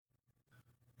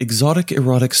Exotic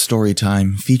Erotic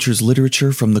Storytime features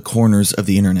literature from the corners of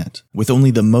the internet, with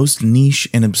only the most niche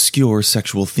and obscure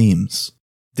sexual themes.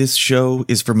 This show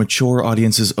is for mature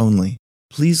audiences only.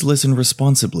 Please listen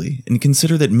responsibly and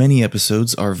consider that many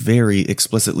episodes are very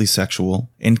explicitly sexual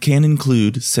and can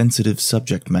include sensitive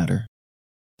subject matter.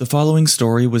 The following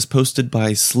story was posted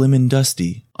by Slim and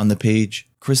Dusty on the page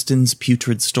Kristen's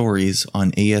Putrid Stories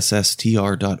on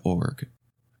ASSTR.org.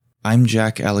 I'm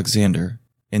Jack Alexander,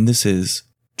 and this is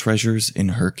Treasures in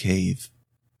Her Cave.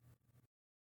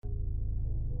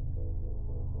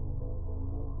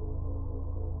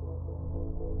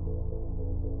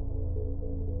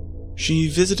 She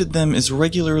visited them as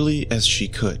regularly as she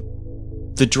could.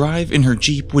 The drive in her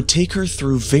Jeep would take her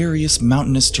through various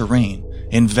mountainous terrain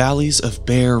and valleys of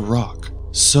bare rock,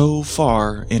 so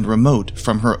far and remote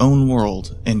from her own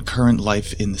world and current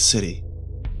life in the city.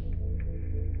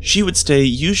 She would stay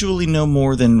usually no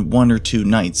more than 1 or 2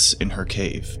 nights in her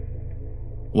cave.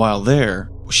 While there,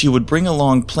 she would bring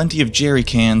along plenty of jerry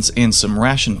cans and some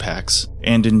ration packs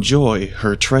and enjoy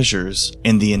her treasures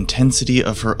in the intensity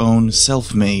of her own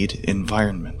self-made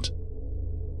environment.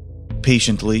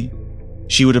 Patiently,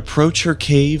 she would approach her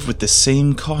cave with the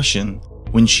same caution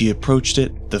when she approached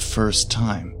it the first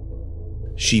time.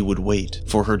 She would wait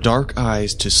for her dark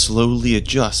eyes to slowly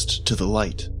adjust to the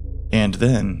light, and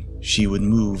then she would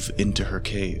move into her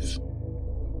cave.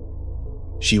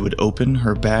 She would open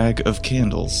her bag of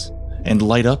candles and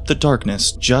light up the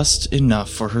darkness just enough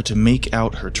for her to make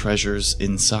out her treasures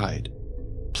inside,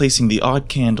 placing the odd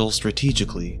candle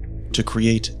strategically to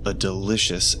create a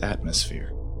delicious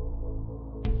atmosphere.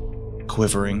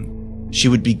 Quivering, she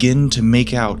would begin to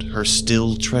make out her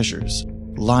still treasures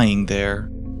lying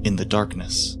there in the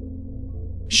darkness.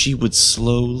 She would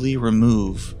slowly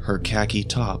remove her khaki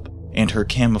top and her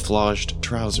camouflaged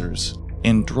trousers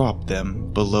and drop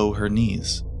them below her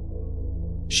knees.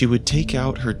 She would take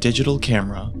out her digital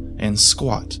camera and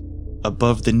squat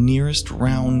above the nearest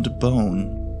round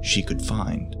bone she could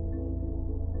find.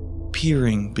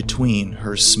 Peering between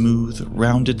her smooth,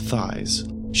 rounded thighs,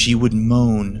 she would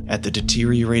moan at the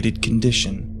deteriorated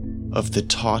condition of the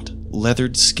taut,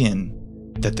 leathered skin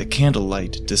that the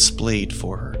candlelight displayed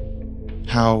for her.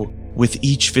 How, with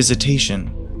each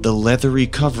visitation, the leathery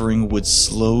covering would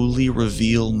slowly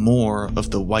reveal more of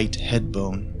the white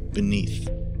headbone beneath.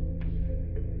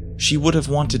 She would have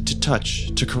wanted to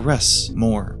touch, to caress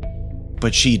more,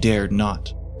 but she dared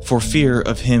not, for fear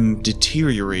of him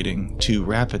deteriorating too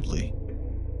rapidly.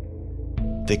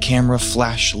 The camera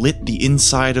flash lit the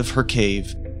inside of her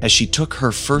cave as she took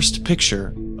her first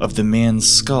picture of the man's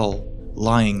skull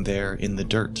lying there in the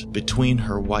dirt between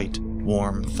her white,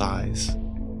 warm thighs.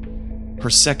 Her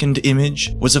second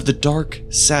image was of the dark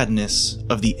sadness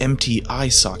of the empty eye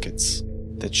sockets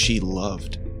that she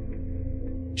loved.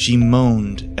 She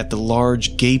moaned at the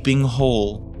large gaping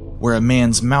hole where a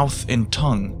man's mouth and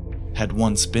tongue had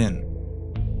once been,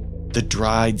 the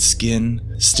dried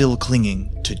skin still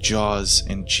clinging to jaws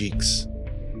and cheeks.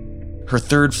 Her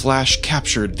third flash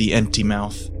captured the empty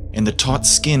mouth, and the taut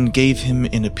skin gave him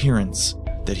an appearance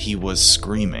that he was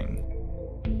screaming.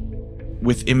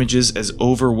 With images as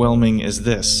overwhelming as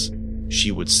this,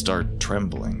 she would start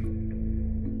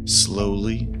trembling.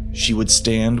 Slowly, she would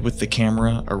stand with the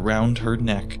camera around her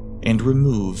neck and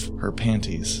remove her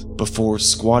panties, before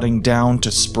squatting down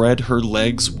to spread her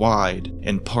legs wide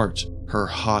and part her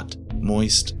hot,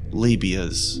 moist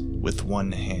labias with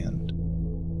one hand.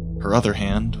 Her other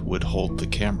hand would hold the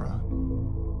camera.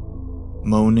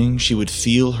 Moaning, she would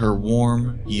feel her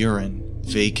warm urine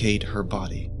vacate her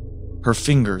body. Her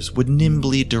fingers would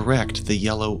nimbly direct the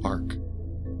yellow arc.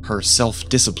 Her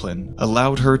self-discipline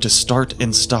allowed her to start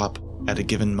and stop at a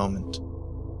given moment.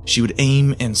 She would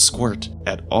aim and squirt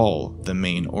at all the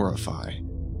main orifice.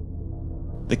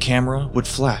 The camera would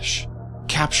flash,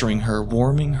 capturing her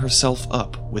warming herself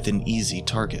up with an easy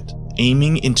target,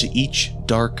 aiming into each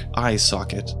dark eye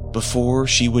socket before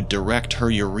she would direct her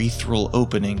urethral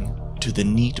opening to the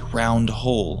neat round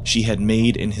hole she had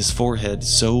made in his forehead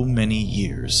so many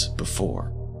years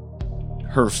before.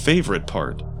 Her favorite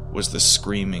part was the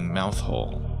screaming mouth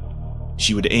hole.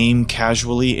 She would aim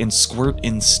casually and squirt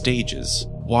in stages,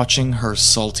 watching her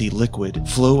salty liquid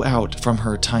flow out from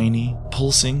her tiny,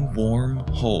 pulsing warm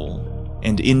hole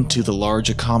and into the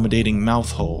large accommodating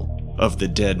mouth hole of the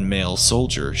dead male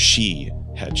soldier she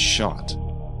had shot.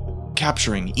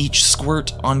 Capturing each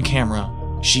squirt on camera,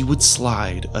 she would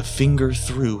slide a finger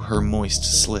through her moist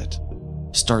slit,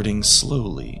 starting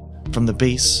slowly from the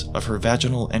base of her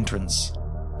vaginal entrance,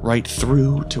 right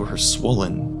through to her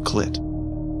swollen clit.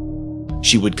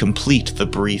 She would complete the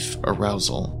brief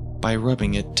arousal by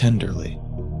rubbing it tenderly.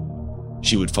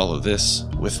 She would follow this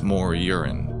with more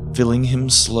urine, filling him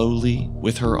slowly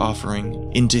with her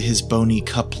offering into his bony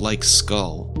cup-like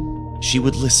skull. She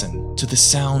would listen to the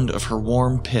sound of her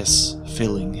warm piss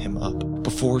filling him up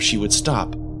before she would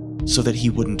stop so that he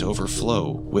wouldn't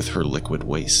overflow with her liquid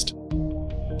waste.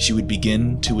 She would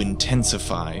begin to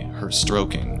intensify her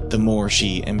stroking the more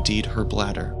she emptied her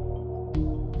bladder,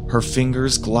 her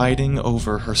fingers gliding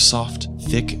over her soft,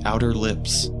 thick outer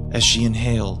lips as she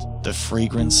inhaled the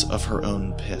fragrance of her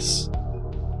own piss.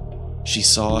 She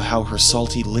saw how her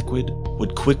salty liquid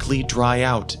would quickly dry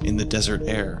out in the desert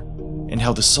air, and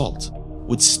how the salt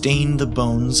would stain the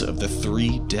bones of the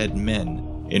 3 dead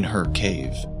men in her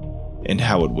cave, and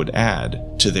how it would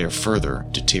add to their further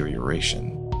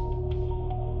deterioration.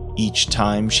 Each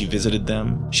time she visited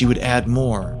them, she would add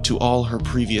more to all her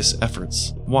previous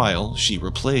efforts, while she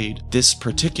replayed this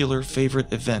particular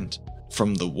favorite event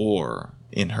from the war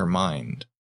in her mind.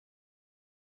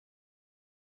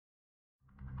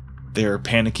 Their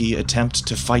panicky attempt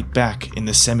to fight back in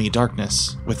the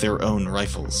semi-darkness with their own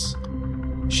rifles.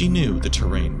 She knew the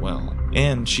terrain well,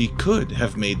 and she could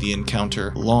have made the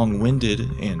encounter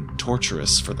long-winded and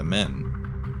torturous for the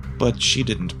men. But she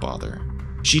didn't bother.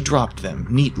 She dropped them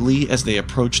neatly as they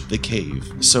approached the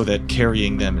cave, so that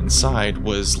carrying them inside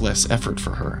was less effort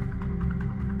for her.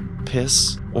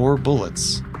 Piss or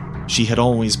bullets, she had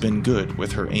always been good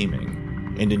with her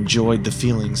aiming, and enjoyed the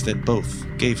feelings that both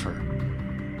gave her.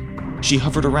 She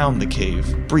hovered around the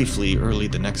cave briefly early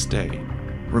the next day,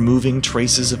 removing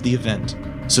traces of the event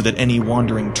so that any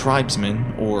wandering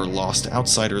tribesmen or lost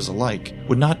outsiders alike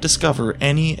would not discover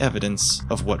any evidence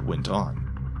of what went on.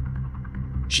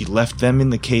 She left them in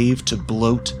the cave to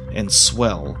bloat and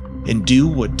swell and do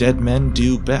what dead men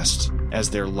do best, as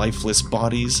their lifeless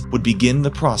bodies would begin the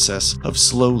process of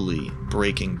slowly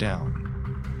breaking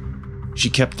down. She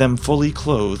kept them fully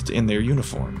clothed in their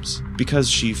uniforms because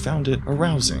she found it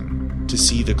arousing to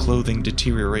see the clothing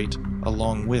deteriorate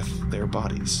along with their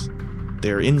bodies,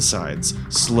 their insides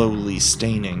slowly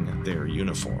staining their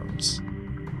uniforms.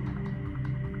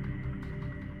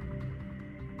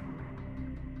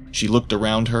 She looked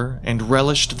around her and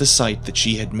relished the sight that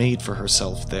she had made for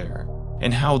herself there,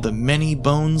 and how the many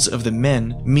bones of the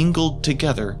men mingled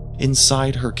together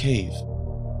inside her cave.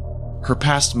 Her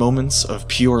past moments of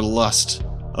pure lust,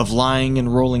 of lying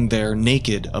and rolling there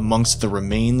naked amongst the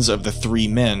remains of the 3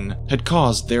 men, had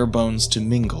caused their bones to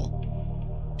mingle.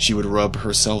 She would rub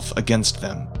herself against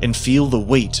them and feel the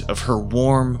weight of her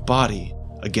warm body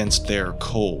against their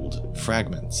cold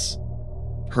fragments.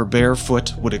 Her bare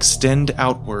foot would extend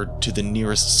outward to the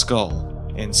nearest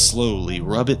skull and slowly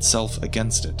rub itself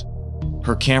against it.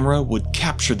 Her camera would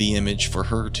capture the image for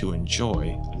her to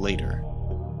enjoy later.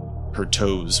 Her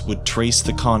toes would trace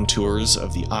the contours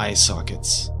of the eye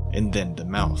sockets and then the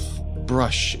mouth,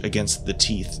 brush against the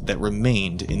teeth that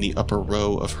remained in the upper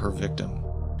row of her victim.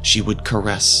 She would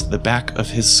caress the back of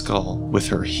his skull with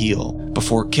her heel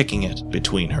before kicking it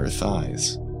between her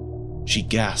thighs. She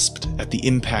gasped at the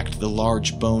impact the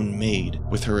large bone made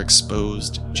with her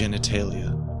exposed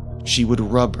genitalia. She would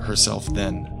rub herself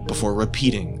then, before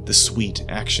repeating the sweet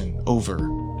action over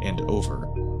and over,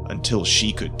 until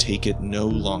she could take it no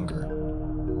longer.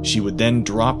 She would then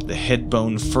drop the head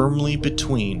bone firmly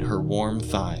between her warm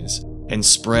thighs and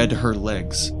spread her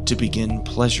legs to begin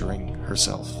pleasuring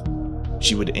herself.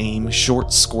 She would aim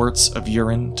short squirts of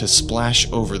urine to splash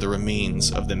over the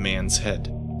remains of the man's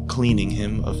head, cleaning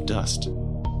him of dust.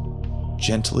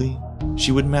 Gently,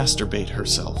 she would masturbate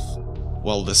herself,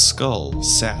 while the skull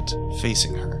sat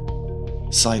facing her,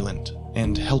 silent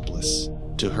and helpless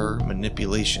to her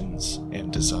manipulations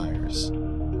and desires.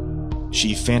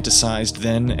 She fantasized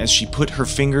then as she put her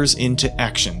fingers into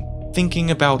action, thinking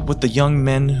about what the young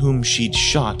men whom she'd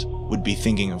shot would be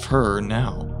thinking of her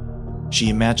now. She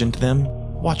imagined them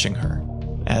watching her,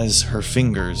 as her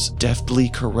fingers deftly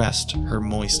caressed her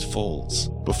moist folds,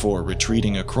 before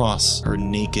retreating across her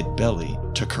naked belly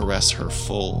to caress her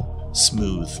full,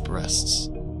 smooth breasts.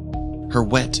 Her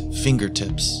wet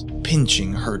fingertips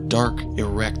pinching her dark,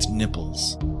 erect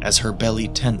nipples, as her belly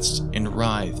tensed and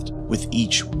writhed with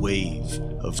each wave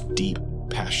of deep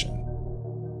passion.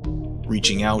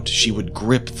 Reaching out, she would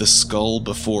grip the skull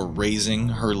before raising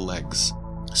her legs.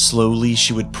 Slowly,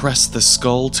 she would press the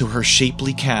skull to her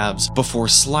shapely calves before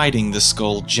sliding the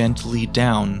skull gently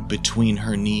down between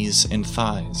her knees and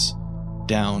thighs,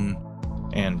 down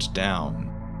and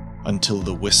down, until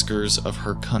the whiskers of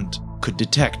her cunt could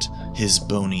detect his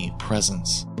bony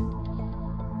presence.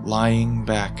 Lying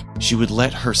back, she would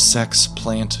let her sex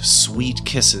plant sweet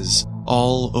kisses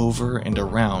all over and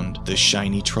around the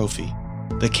shiny trophy,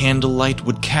 The candlelight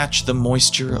would catch the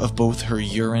moisture of both her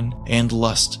urine and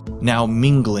lust, now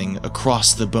mingling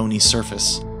across the bony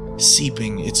surface,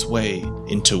 seeping its way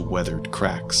into weathered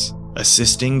cracks,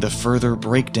 assisting the further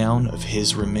breakdown of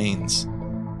his remains.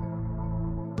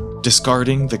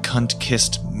 Discarding the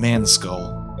cunt-kissed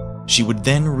man-skull, she would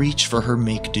then reach for her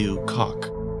make-do cock.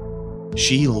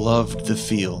 She loved the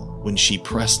feel when she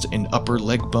pressed an upper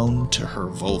leg bone to her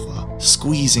vulva,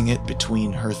 squeezing it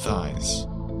between her thighs.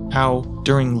 How,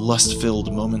 during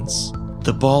lust-filled moments,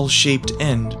 the ball-shaped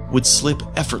end would slip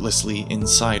effortlessly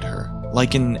inside her,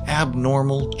 like an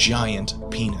abnormal giant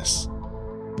penis.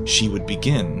 She would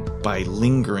begin by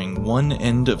lingering one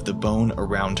end of the bone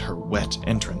around her wet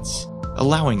entrance,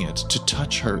 allowing it to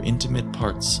touch her intimate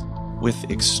parts with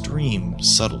extreme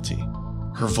subtlety.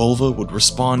 Her vulva would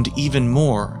respond even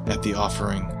more at the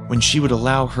offering when she would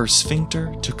allow her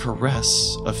sphincter to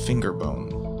caress a finger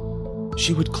bone.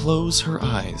 She would close her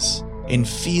eyes and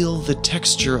feel the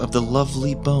texture of the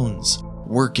lovely bones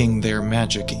working their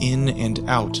magic in and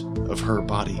out of her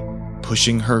body,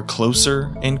 pushing her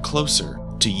closer and closer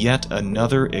to yet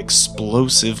another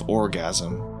explosive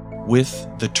orgasm with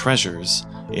the treasures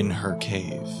in her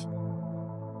cave.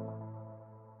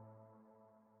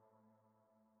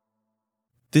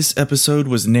 This episode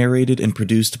was narrated and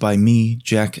produced by me,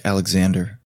 Jack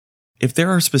Alexander. If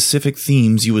there are specific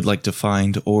themes you would like to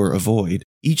find or avoid,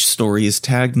 each story is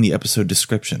tagged in the episode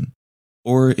description.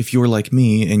 Or if you're like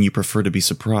me and you prefer to be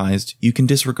surprised, you can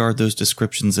disregard those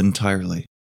descriptions entirely.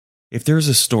 If there's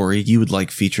a story you would like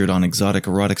featured on Exotic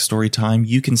Erotic Storytime,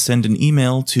 you can send an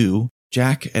email to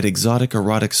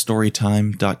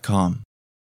jack@exoticeroticstorytime.com.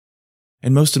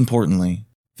 And most importantly,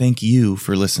 thank you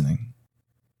for listening.